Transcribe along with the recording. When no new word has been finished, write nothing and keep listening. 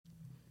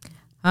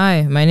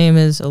Hi, my name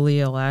is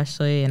Aliyah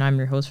Lashley, and I'm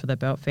your host for the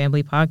About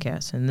Family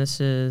podcast. And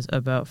this is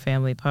About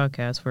Family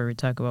podcast, where we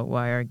talk about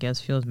why our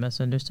guest feels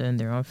misunderstood in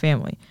their own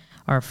family.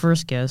 Our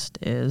first guest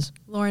is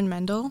Lauren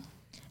Mendel.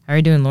 How are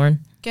you doing, Lauren?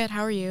 Good.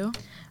 How are you?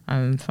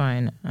 I'm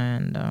fine.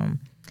 And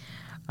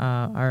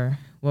what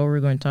we're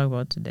going to talk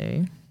about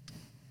today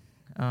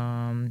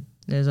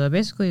is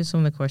basically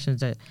some of the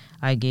questions that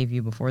I gave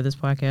you before this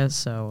podcast.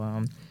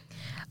 So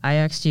I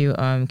asked you,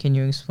 can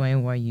you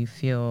explain why you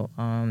feel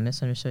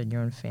misunderstood in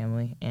your own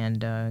family?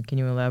 And can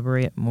you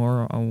elaborate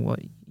more on what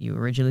you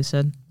originally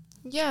said?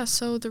 Yeah,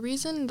 so the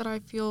reason that I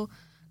feel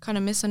kind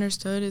of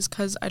misunderstood is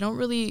because they don't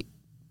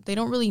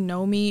really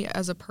know me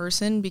as a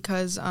person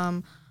because,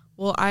 I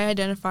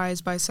identify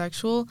as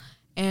bisexual,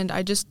 and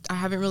I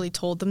haven't really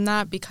told them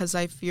that because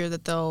I fear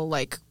that they'll,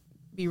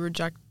 be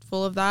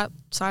rejectful of that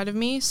side of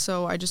me,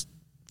 so I just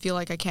feel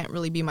like I can't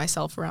really be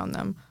myself around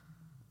them.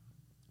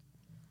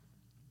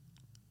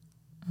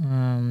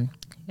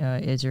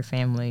 Is your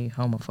family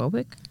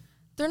homophobic?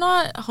 They're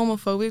not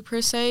homophobic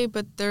per se,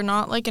 but they're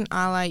not like an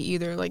ally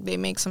either. Like they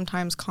make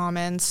sometimes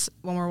comments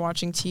when we're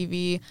watching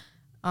TV,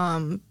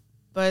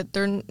 but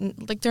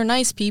they're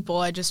nice people.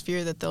 I just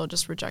fear that they'll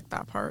just reject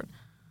that part.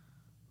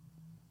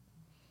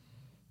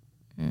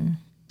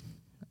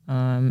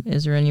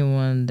 Is there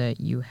anyone that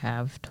you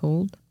have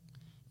told?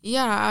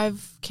 Yeah,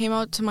 I've came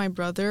out to my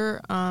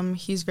brother.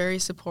 He's very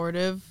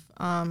supportive.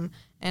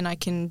 And I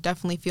can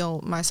definitely feel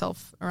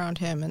myself around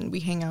him, and we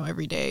hang out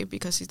every day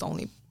because he's the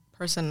only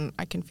person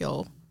I can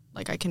feel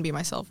like I can be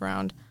myself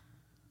around.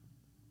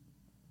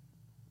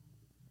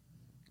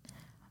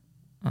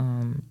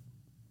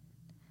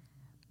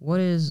 What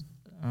is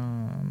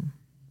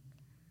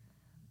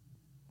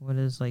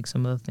like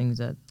some of the things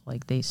that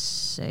like they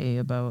say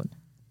about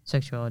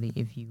sexuality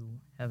if you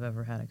have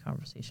ever had a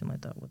conversation like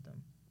that with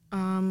them?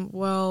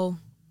 Well,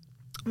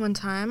 one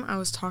time I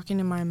was talking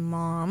to my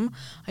mom.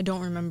 I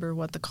don't remember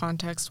what the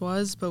context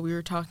was, but we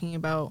were talking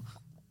about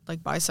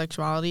like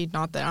bisexuality.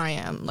 Not that I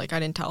am. Like I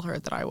didn't tell her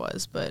that I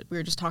was, but we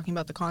were just talking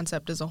about the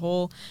concept as a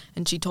whole.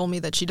 And she told me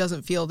that she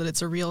doesn't feel that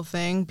it's a real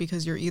thing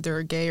because you're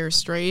either gay or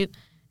straight.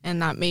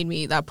 And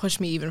that pushed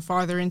me even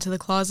farther into the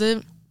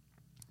closet.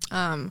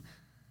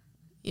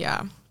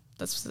 Yeah,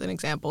 that's an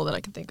example that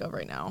I can think of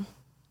right now.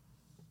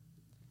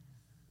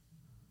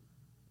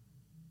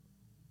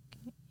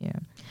 Yeah.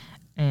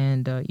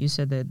 And you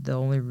said that the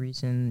only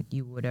reason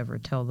you would ever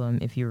tell them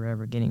if you were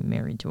ever getting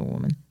married to a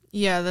woman.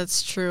 Yeah,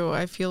 that's true.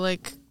 I feel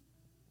like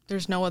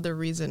there's no other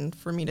reason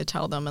for me to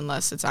tell them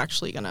unless it's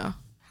actually going to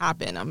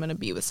happen. I'm going to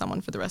be with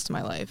someone for the rest of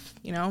my life,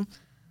 you know?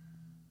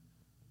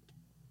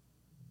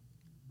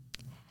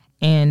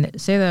 And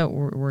say that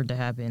were to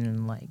happen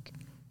in like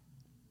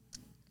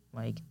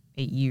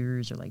 8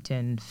 years or like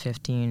 10,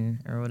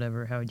 15 or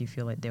whatever, how would you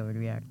feel like they would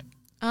react?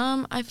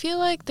 I feel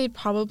like they'd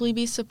probably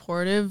be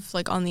supportive,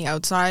 like, on the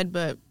outside,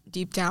 but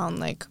deep down,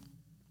 like,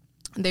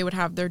 they would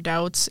have their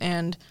doubts,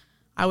 and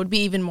I would be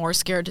even more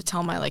scared to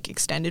tell my, like,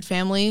 extended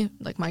family,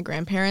 like my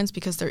grandparents,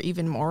 because they're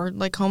even more,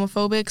 like,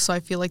 homophobic, so I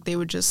feel like they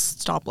would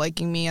just stop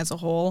liking me as a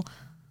whole.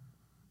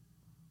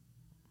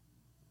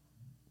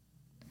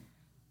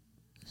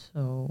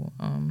 So,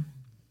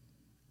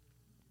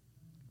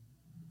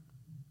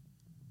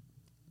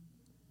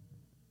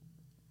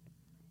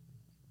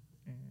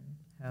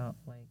 how,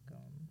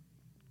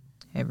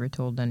 ever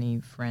told any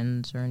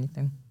friends or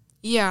anything?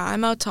 Yeah,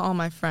 I'm out to all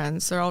my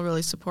friends. They're all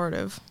really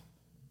supportive.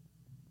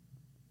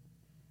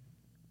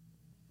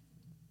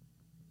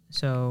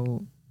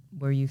 So,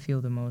 where you feel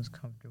the most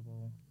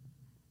comfortable?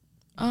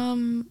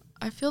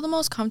 I feel the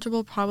most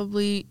comfortable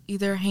probably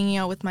either hanging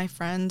out with my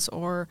friends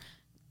or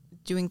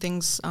doing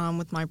things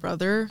with my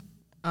brother.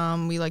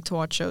 We like to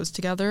watch shows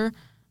together.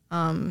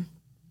 And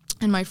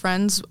my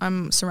friends,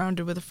 I'm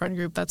surrounded with a friend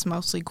group that's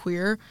mostly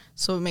queer,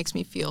 so it makes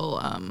me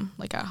feel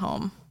like at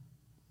home.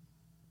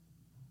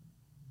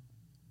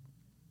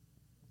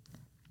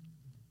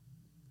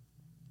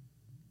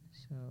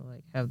 So,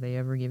 have they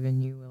ever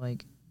given you,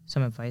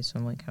 some advice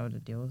on, how to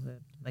deal with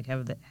it?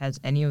 Has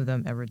any of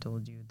them ever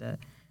told you that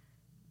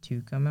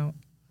to come out?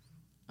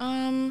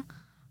 I'm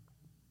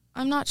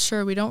not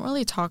sure. We don't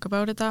really talk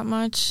about it that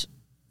much.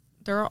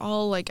 They're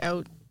all,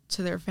 out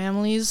to their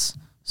families,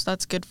 so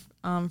that's good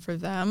for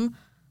them.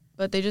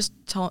 But they just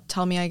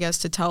tell me, I guess,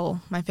 to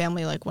tell my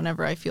family,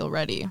 whenever I feel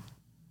ready.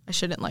 I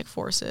shouldn't,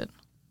 force it.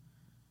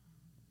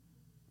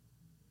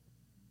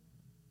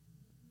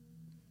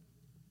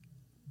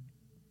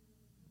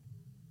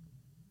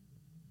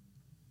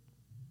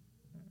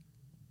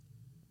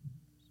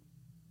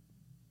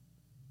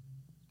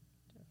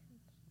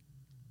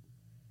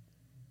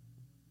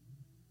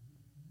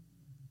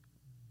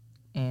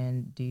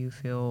 And do you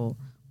feel,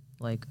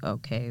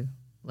 okay,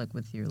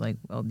 with your,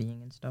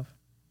 well-being and stuff?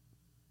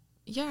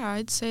 Yeah,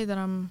 I'd say that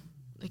I'm,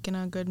 in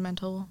a good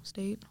mental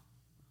state.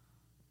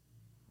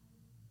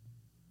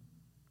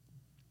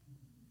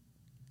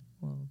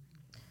 Well,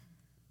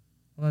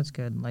 that's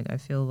good. I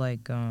feel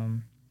like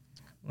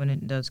when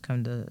it does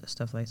come to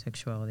stuff like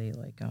sexuality,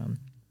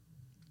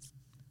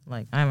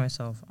 I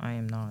myself, I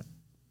am not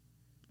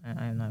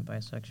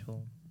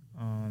bisexual.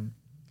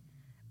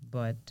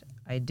 But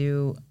I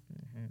do,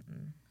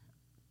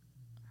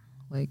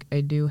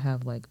 I do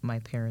have, my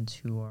parents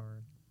who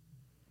are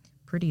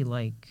pretty,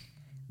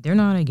 they're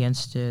not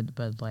against it,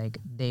 but,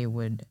 they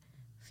would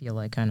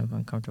feel, kind of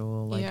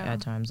uncomfortable, Yeah.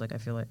 at times. I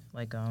feel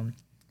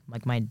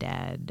my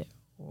dad,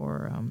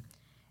 or,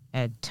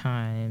 at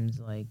times,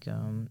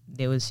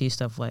 they would see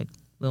stuff like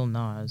Lil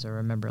Nas, or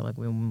remember,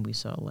 when we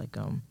saw, I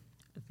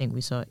think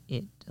we saw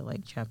it,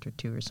 chapter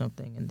 2 or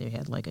something, and they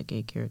had, a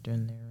gay character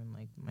in there, and,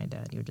 my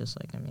dad, he was just,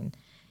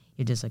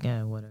 you're just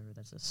yeah, whatever,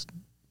 that's just,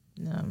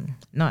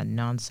 not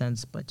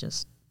nonsense, but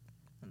just,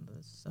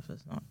 this stuff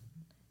is not,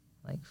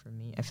 for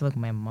me. I feel like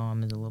my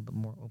mom is a little bit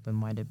more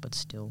open-minded, but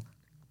still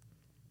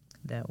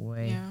that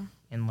way. Yeah.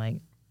 And, I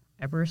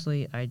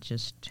personally, I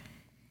just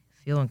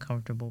feel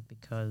uncomfortable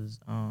because,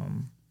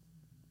 I'm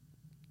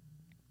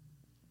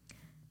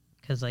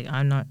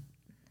not,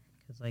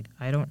 because,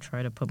 I don't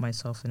try to put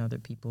myself in other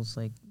people's,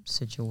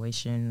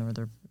 situation, or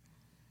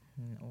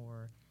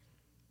or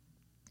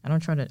I don't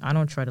try to,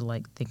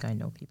 think I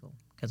know people,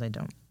 because I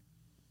don't.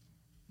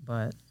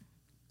 But,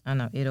 I don't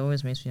know, it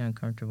always makes me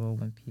uncomfortable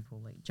when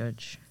people,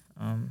 judge,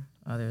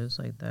 others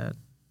like that.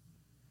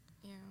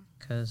 Yeah.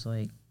 Because,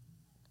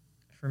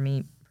 for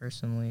me,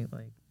 personally,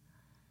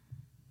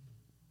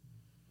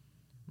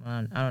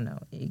 I don't know,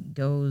 it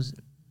goes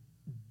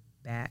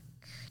back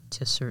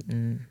to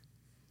certain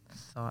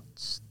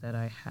thoughts that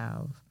I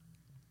have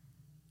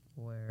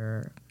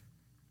where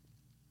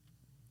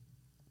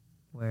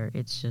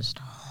it's just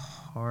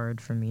hard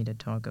for me to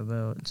talk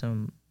about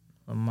some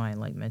of my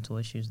mental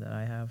issues that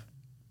I have.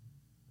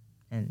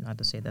 And not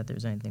to say that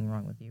there's anything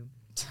wrong with you,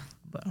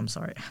 but I'm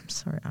sorry.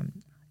 I'm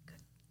good.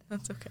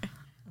 That's okay.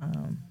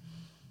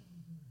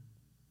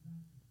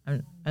 I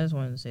just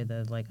wanted to say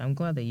that I'm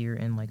glad that you're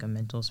in a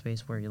mental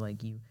space where you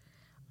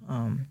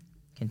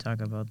can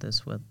talk about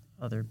this with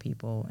other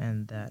people,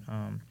 and that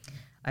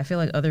I feel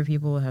like other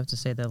people have to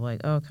say that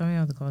oh, coming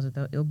out of the closet,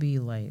 it'll be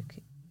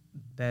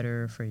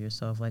better for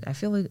yourself. I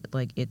feel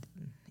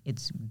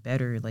it's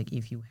better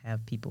if you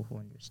have people who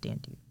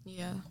understand you.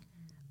 Yeah.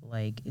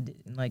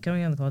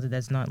 Coming out of the closet,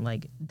 that's not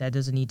that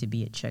doesn't need to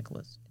be a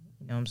checklist.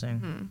 You know what I'm saying?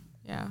 Mm-hmm.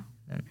 Yeah.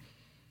 And,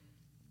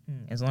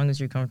 as long as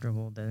you're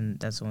comfortable, then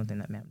that's the one thing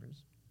that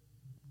matters.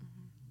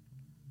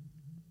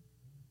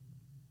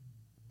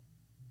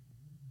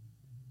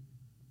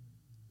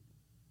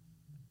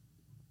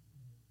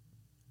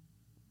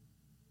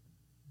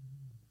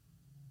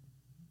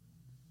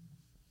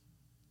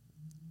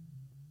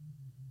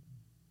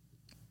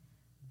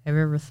 Have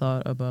you ever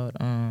thought about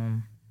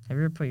have you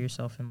ever put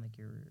yourself in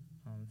your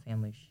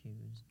family's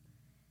shoes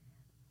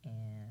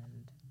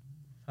and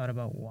thought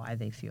about why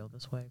they feel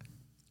this way?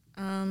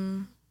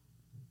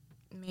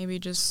 Maybe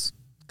just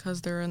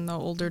because they're in the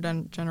older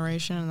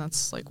generation and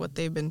that's what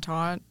they've been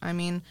taught. I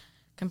mean,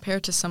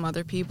 compared to some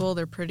other people,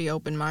 they're pretty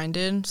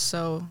open-minded,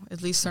 so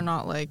at least they're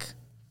not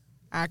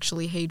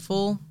actually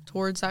hateful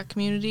towards that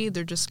community.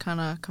 They're just kind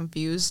of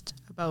confused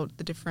about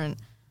the different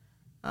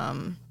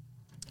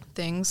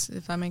things,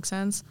 if that makes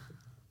sense.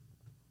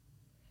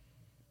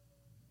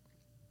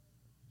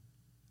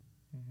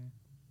 Mm-hmm.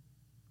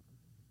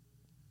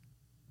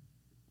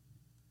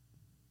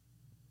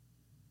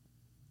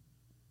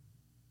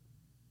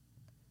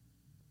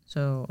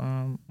 So,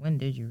 when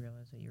did you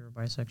realize that you were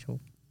bisexual?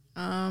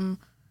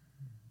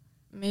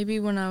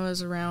 Maybe when I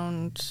was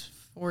around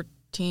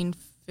 14,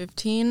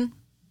 15,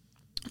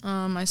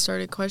 I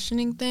started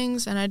questioning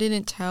things, and I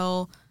didn't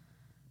tell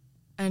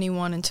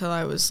anyone until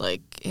I was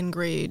in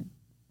grade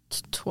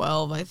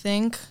 12, I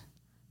think.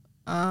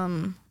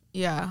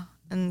 Yeah,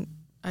 and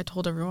I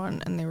told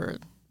everyone, and they were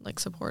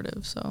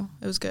supportive, so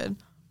it was good.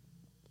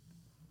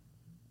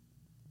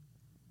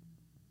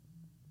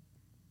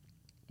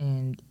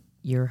 And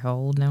you're how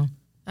old now?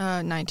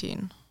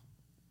 19.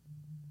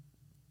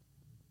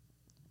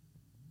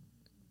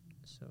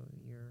 So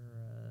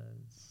you're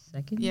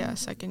second? Yeah,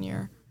 second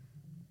year.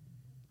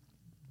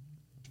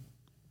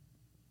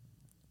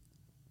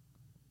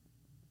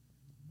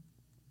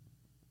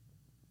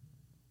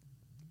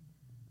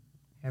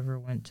 Ever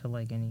went to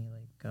any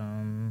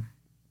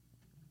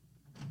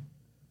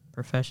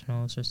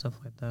professionals or stuff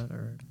like that,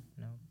 or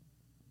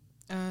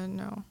no?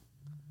 No.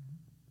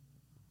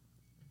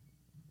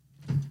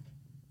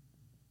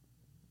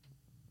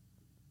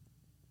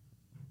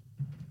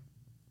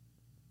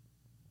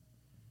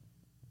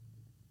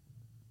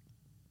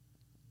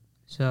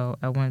 So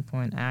at one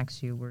point I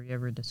asked you, were you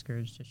ever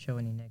discouraged to show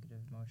any negative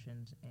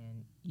emotions?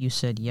 And you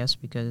said yes,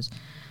 because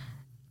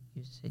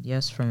you said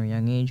yes from a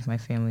young age. My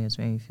family has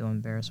made me feel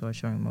embarrassed about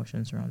showing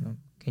emotions around them.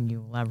 Can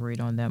you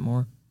elaborate on that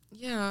more?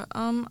 Yeah,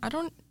 I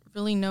don't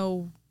really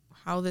know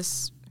how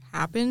this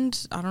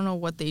happened. I don't know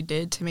what they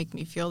did to make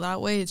me feel that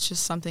way. It's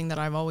just something that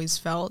I've always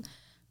felt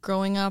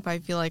growing up. I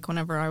feel like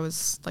whenever I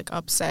was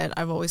upset,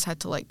 I've always had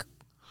to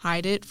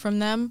hide it from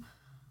them.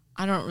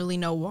 I don't really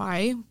know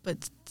why,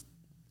 but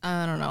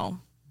I don't know.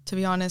 To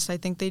be honest, I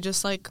think they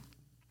just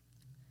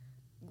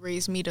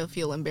raised me to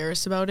feel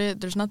embarrassed about it.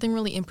 There's nothing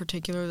really in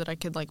particular that I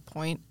could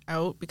point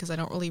out, because I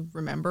don't really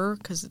remember,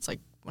 because it's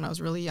when I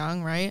was really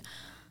young, right?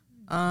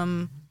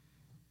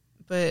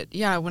 But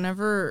yeah,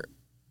 whenever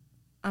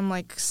I'm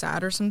like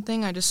sad or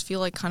something, I just feel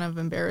like kind of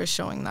embarrassed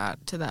showing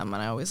that to them,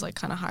 and I always like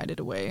kind of hide it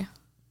away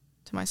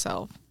to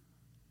myself.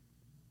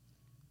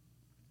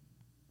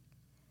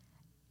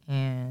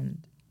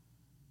 And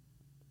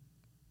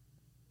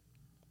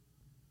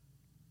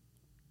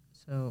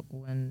so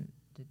when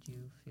did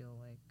you feel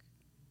like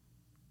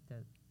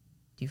that?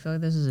 Do you feel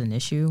like this is an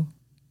issue?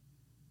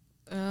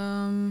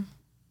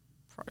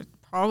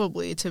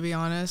 Probably, to be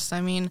honest.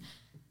 I mean,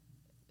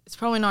 it's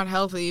probably not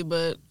healthy,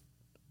 but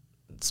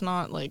it's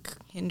not like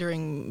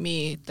hindering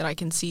me that I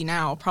can see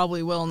now.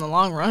 Probably will in the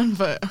long run,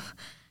 but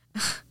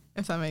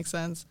if that makes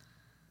sense.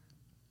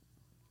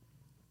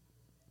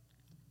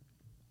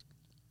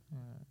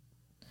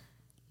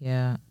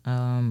 Yeah,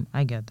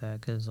 I get that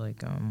because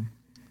like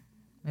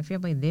my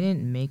family, they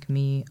didn't make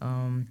me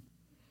want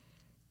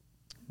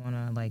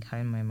to like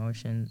hide my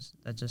emotions.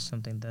 That's just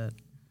something that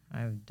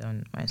I've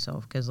done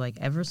myself because like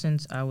ever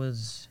since I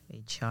was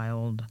a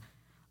child,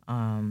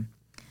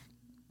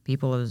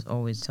 people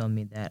always tell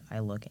me that I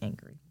look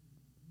angry,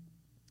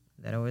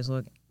 that I always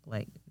look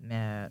like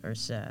mad or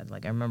sad.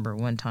 Like I remember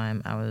one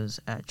time I was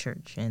at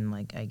church and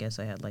like I guess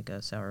I had like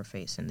a sour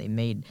face, and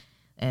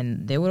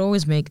they would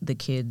always make the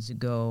kids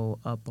go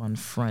up on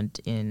front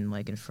in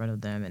front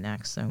of them and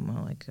ask them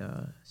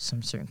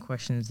some certain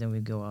questions. Then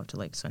we'd go out to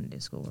like Sunday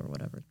school or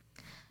whatever.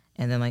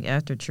 And then like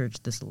after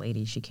church, this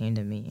lady, she came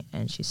to me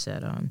and she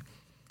said,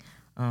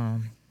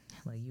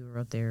 like you were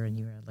up there and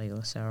you had like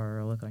a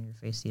sour look on your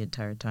face the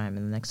entire time,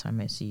 and the next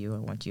time I see you, I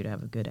want you to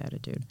have a good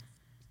attitude.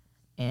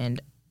 And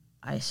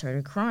I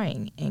started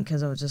crying, and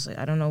because I was just like,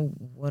 I don't know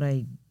what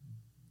I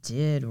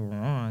did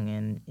wrong,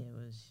 and it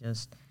was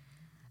just,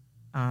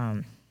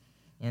 and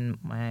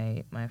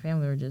my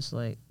family were just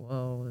like,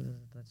 well,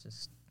 that's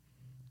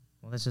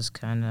just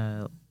kind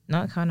of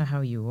not kind of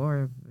how you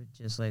are, but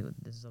just like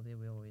this is something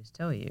we always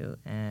tell you,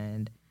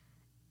 and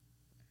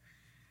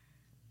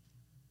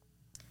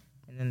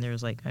then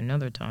there's like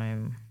another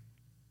time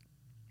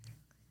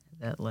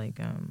that like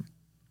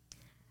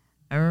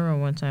I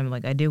remember one time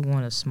like I did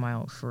want to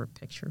smile for a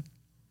picture.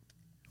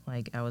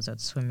 Like I was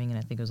out swimming and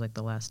I think it was like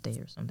the last day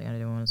or something. I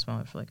didn't want to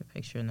smile for like a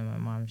picture, and then my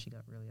mom, she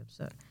got really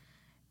upset.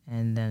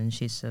 And then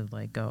she said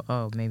like,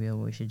 oh, maybe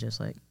we should just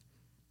like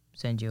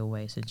send you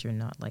away since you're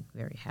not like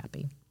very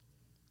happy.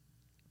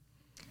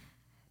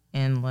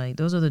 And like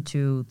those are the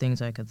two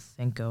things I could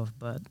think of,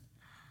 but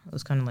it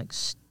was kind of like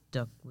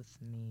stuck with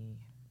me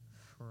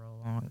for a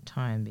long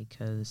time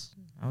because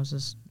I was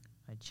just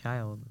a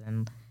child,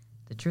 and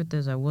the truth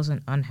is I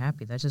wasn't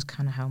unhappy. That's just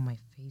kind of how my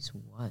face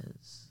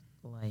was.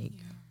 Like,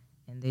 yeah.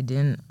 And they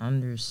didn't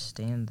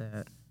understand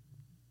that,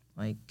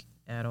 like,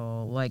 at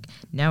all. Like,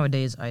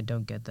 nowadays, I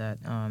don't get that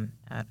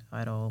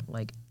at all.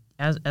 Like,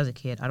 as a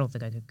kid, I don't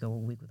think I could go a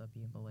week without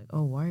being like,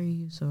 oh, why are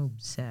you so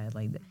sad?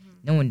 Like,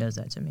 no one does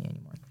that to me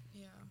anymore.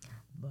 Yeah.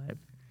 But,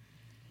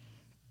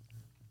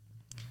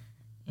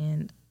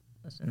 and,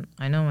 listen,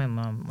 I know my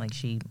mom, like,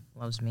 she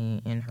loves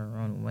me in her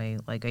own way.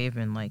 Like, I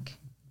even, like,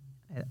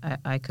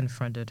 I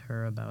confronted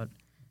her about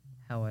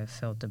how I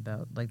felt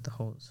about, like, the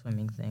whole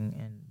swimming thing,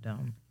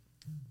 and,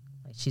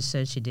 like, she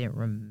said she didn't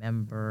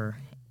remember,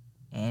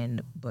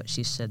 but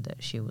she said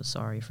that she was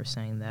sorry for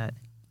saying that,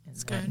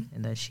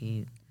 and that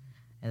she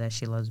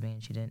loves me,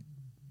 and she didn't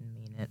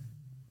mean it,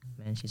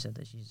 and she said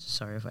that she's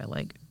sorry if I,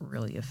 like,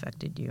 really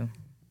affected you,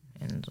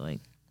 and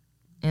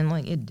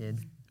it did,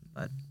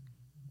 but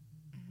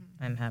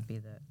I'm happy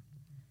that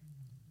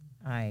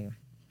I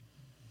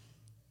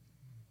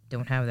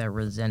don't have that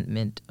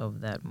resentment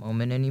of that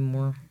moment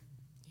anymore.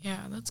 Yeah,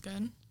 that's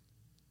good.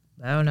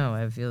 I don't know.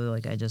 I feel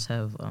like I just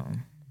have,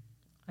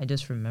 I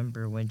just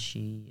remember when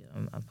she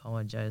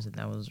apologized, and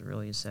that was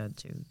really sad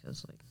too,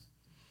 because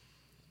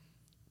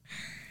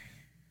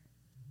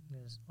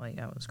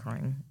I was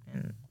crying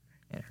and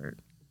it hurt.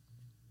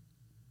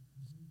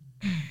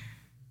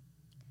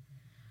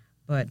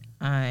 But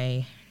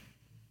like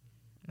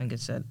I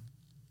said,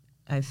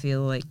 I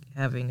feel like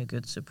having a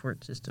good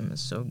support system is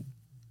so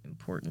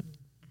important.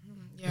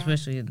 Yeah.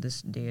 Especially in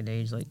this day and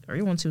age. Like, are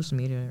you on social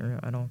media or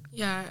at all?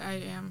 Yeah, I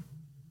am.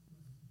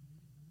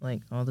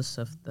 Like, all the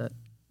stuff that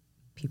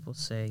people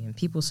say, and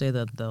people say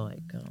that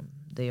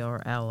they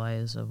are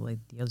allies of, like,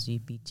 the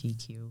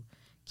LGBTQ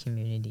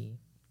community,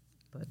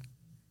 but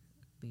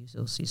we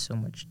still see so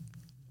much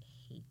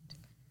hate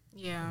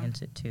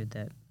against it, too,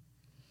 that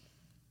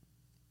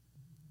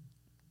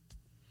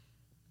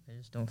I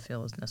just don't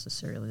feel as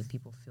necessarily that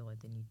people feel like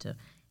they need to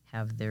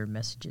have their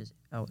messages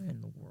out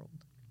in the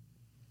world.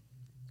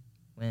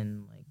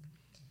 When,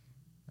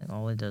 like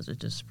all it does is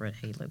just spread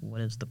hate. Like, what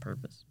is the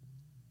purpose?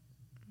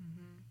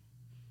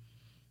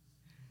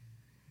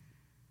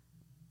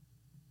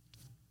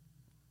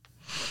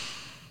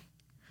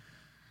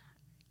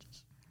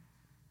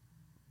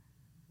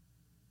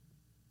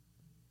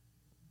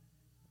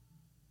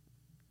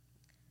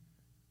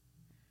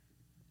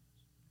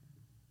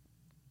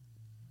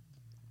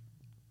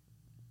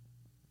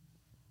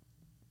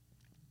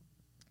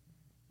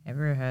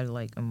 Ever had,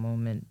 like, a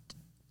moment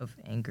of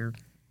anger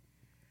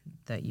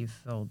that you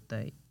felt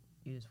that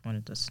you just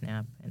wanted to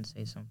snap and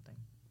say something?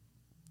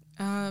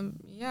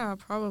 Yeah,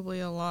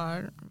 probably a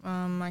lot.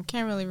 I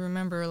can't really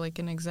remember like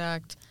an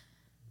exact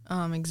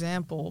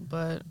example,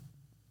 but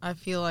I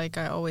feel like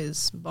I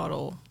always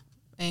bottle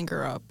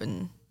anger up,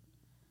 and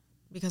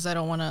because I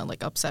don't want to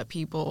like upset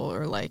people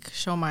or like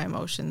show my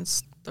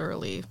emotions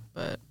thoroughly,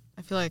 but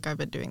I feel like I've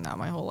been doing that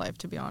my whole life,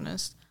 to be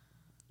honest.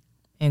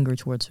 Anger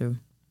towards who?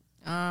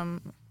 I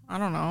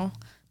don't know,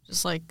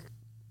 just like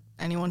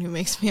anyone who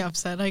makes me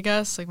upset, I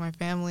guess, like my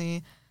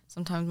family,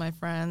 sometimes my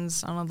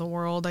friends, I don't know, the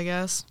world, I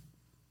guess.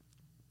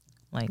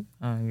 Like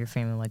your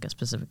family, like a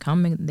specific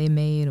comment they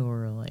made,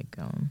 or like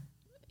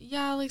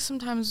Yeah, like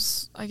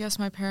sometimes I guess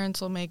my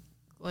parents will make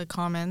like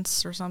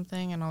comments or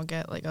something and I'll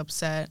get like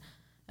upset.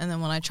 And then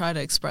when I try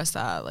to express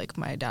that, like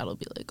my dad will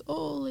be like,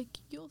 "Oh, like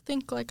you'll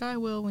think like I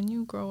will when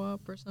you grow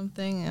up," or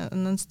something.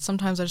 And then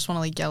sometimes I just want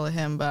to like yell at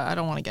him, but I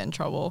don't want to get in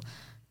trouble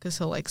because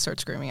he'll like start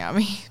screaming at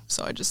me.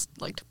 So I just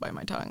like to bite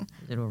my tongue.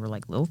 is it over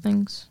like little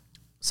things?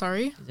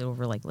 Sorry? Is it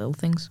over like little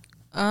things?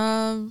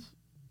 I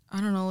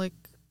don't know, like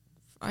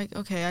I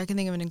can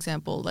think of an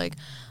example. Like,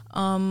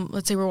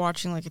 let's say we're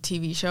watching like a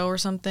TV show or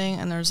something,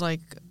 and there's like,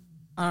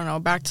 I don't know,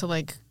 back to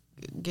like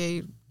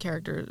gay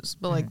characters,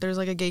 but like there's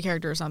like a gay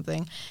character or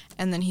something,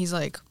 and then he's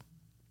like,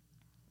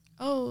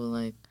 "Oh,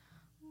 like,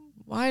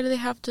 why do they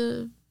have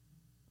to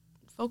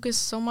focus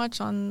so much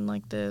on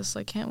like this?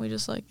 Like, can't we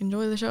just like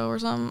enjoy the show or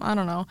something?" I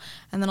don't know.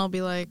 And then I'll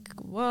be like,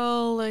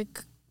 "Well,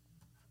 like,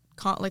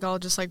 I'll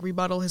just like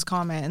rebuttal his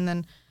comment, and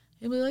then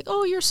he'll be like,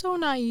 'Oh, you're so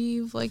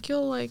naive. Like,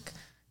 you'll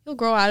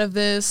grow out of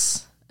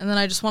this.'" And then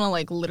I just want to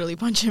like literally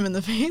punch him in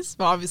the face.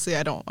 But obviously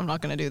I'm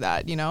not going to do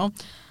that, you know?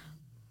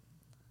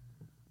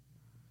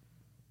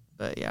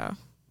 But yeah.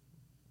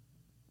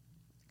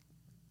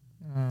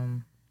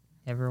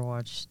 Ever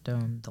watched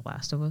The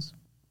Last of Us?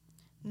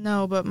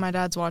 No, but my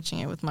dad's watching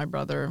it with my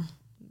brother.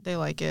 They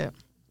like it.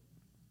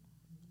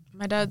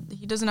 My dad,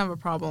 he doesn't have a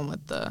problem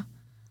with the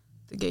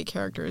gay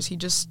characters. He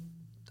just,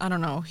 I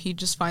don't know, he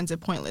just finds it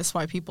pointless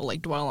why people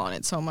like dwell on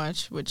it so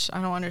much, which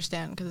I don't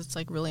understand because it's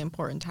like really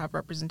important to have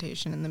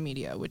representation in the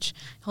media, which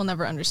he'll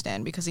never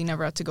understand because he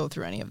never had to go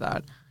through any of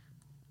that.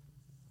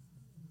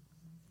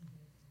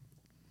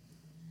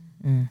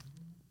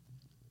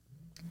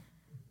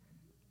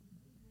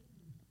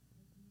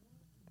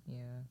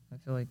 Yeah, I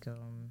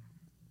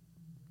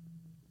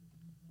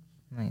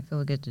feel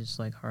like it's just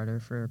like harder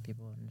for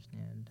people to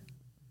understand,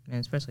 and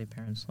especially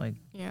parents. Like,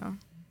 Yeah.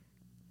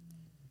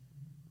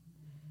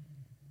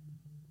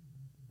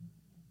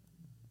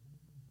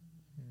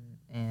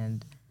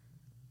 and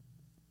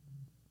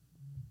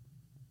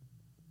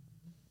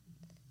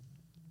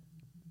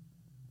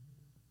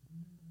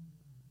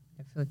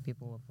I feel like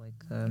people of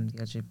like the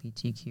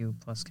LGBTQ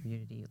plus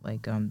community,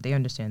 like they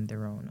understand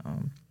their own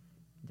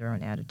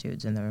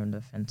attitudes and their own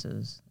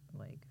defenses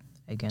like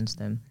against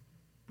them,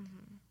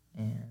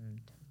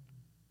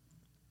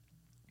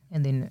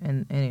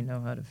 and they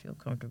know how to feel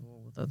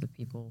comfortable with other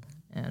people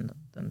and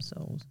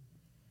themselves.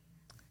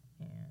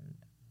 And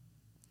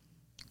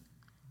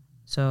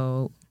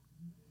so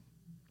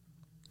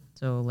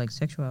like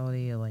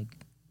sexuality, like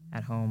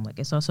at home, like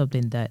it's not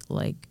something that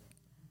like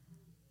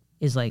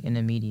is like an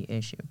immediate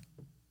issue,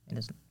 and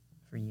it's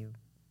for you.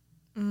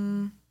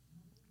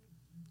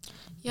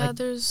 Yeah, Like,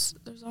 there's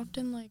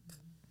often like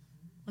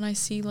when I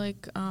see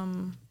like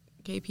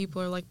gay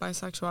people or like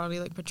bisexuality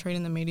like portrayed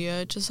in the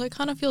media, it just like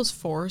kind of feels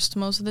forced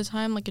most of the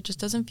time. Like it just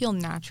doesn't feel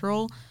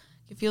natural.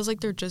 It feels like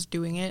they're just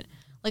doing it.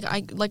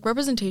 Like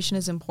representation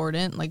is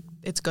important. Like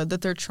it's good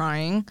that they're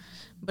trying,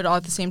 but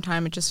at the same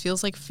time it just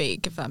feels like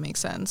fake, if that makes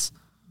sense.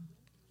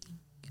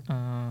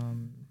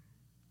 can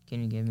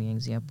you give me an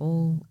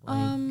example?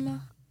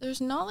 Like,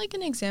 There's not like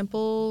an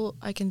example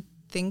I can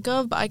think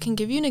of, but I can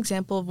give you an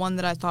example of one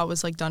that I thought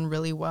was like done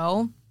really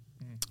well.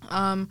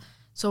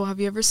 So have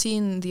you ever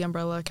seen The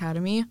Umbrella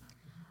Academy?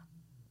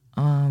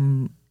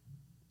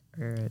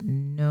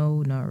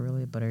 No, not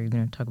really. But are you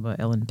gonna talk about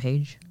Ellen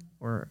Page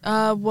or?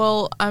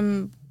 Well,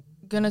 I'm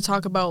gonna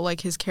talk about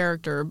like his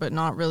character, but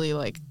not really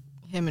like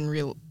him in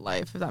real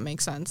life, if that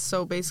makes sense.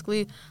 So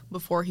basically,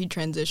 before he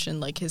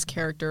transitioned, like his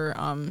character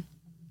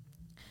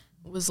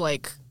was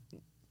like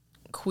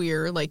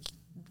queer. Like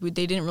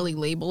they didn't really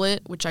label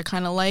it, which I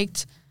kind of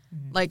liked.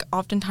 Like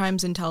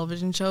oftentimes in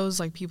television shows,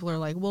 like people are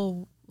like,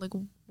 well, like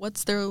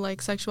what's their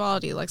like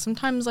sexuality? Like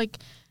sometimes like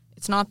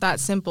it's not that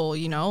simple,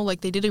 you know?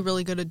 Like they did a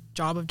really good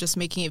job of just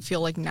making it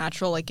feel like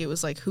natural, like it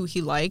was like who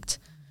he liked.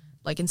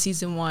 Like in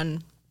season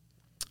 1,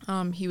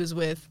 he was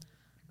with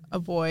a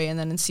boy, and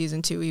then in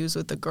season 2 he was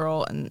with a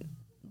girl, and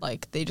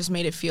like they just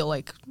made it feel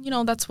like, you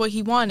know, that's what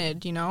he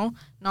wanted, you know?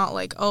 Not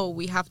like, oh,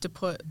 we have to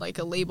put like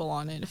a label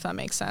on it, if that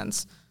makes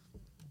sense.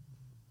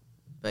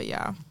 But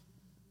yeah.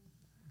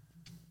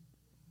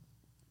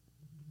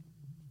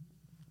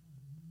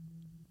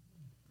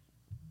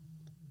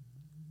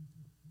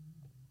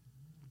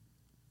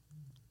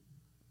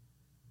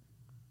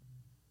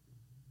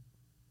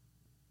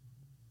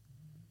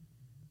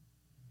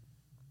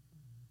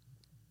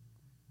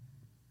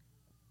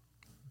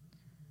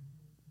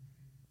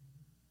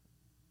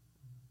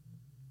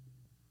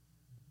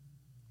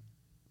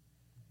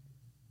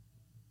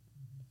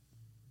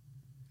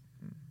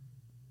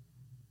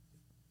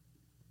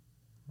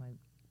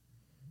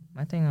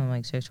 my thing on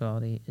like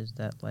sexuality is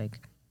that like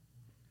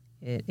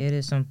it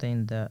is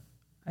something that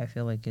I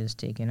feel like is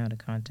taken out of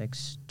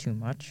context too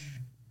much.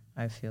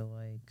 I feel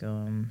like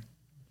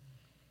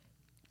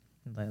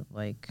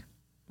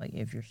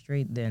if you're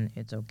straight then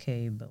it's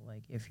okay, but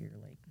like if you're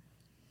like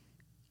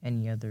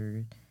any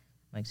other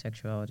like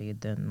sexuality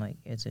then like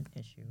it's an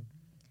issue.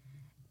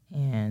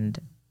 And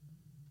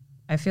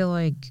I feel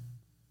like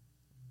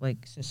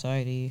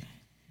society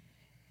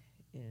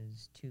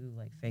is too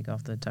like fake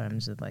off the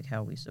times of like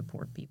how we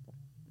support people.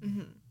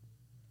 Mm-hmm.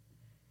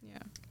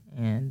 Yeah.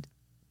 And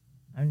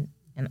I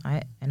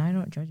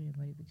don't judge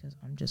anybody because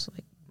I'm just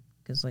like,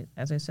 because like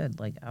as I said,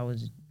 like I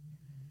was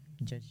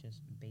judged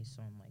just based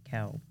on like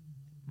how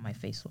my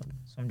face looked.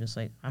 So I'm just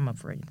like, I'm up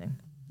for anything.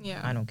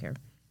 Yeah. I don't care.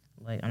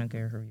 Like I don't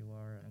care who you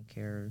are. I don't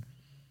care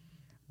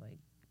like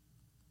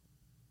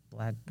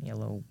black,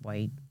 yellow,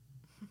 white.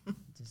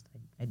 Just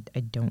I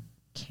don't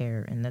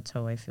care, and that's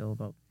how I feel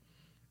about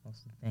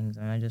most of the things.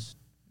 And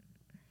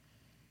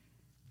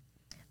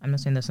I'm not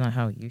saying that's not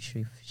how you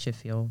should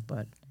feel,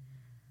 but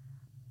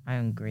I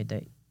am great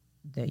that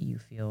you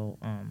feel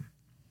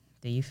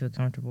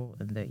comfortable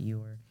and that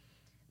you are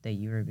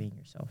being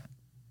yourself,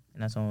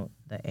 and that's all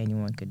that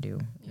anyone could do.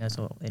 Yeah. And that's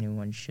all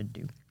anyone should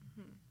do,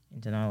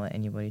 and to not let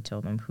anybody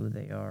tell them who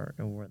they are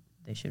or what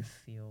they should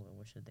feel or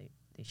what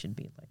they should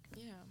be like.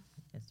 Yeah.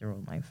 It's their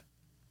own life.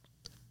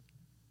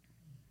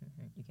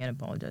 You can't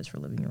apologize for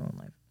living your own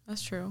life.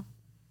 That's true.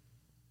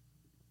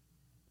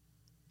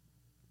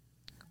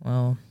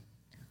 Well,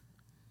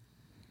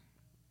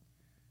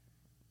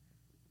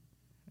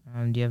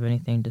 do you have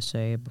anything to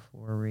say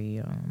before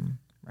we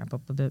wrap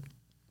up with it?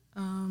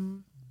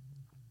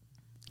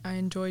 I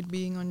enjoyed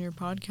being on your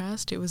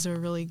podcast. It was a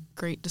really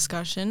great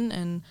discussion,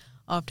 and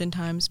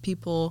oftentimes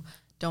people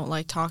don't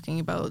like talking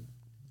about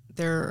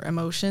their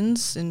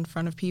emotions in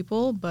front of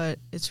people, but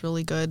it's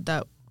really good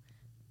that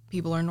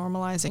people are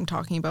normalizing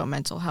talking about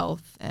mental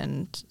health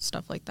and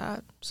stuff like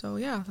that. So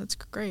yeah, that's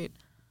great.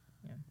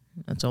 Yeah,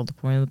 that's all the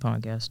point of the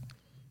podcast.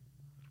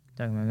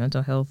 Talking about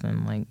mental health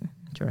and like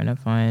trying to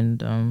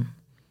find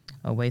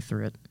a way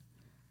through it.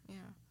 Yeah.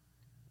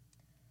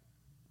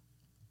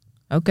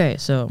 Okay,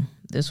 so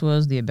this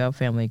was the About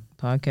Family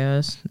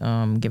podcast.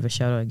 Give a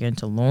shout out again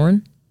to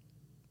Lauren.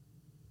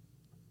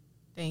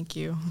 Thank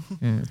you.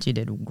 She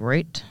did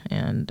great.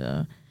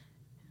 And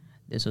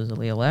this was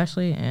Aliyah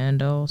Lashley,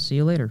 and I'll see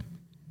you later.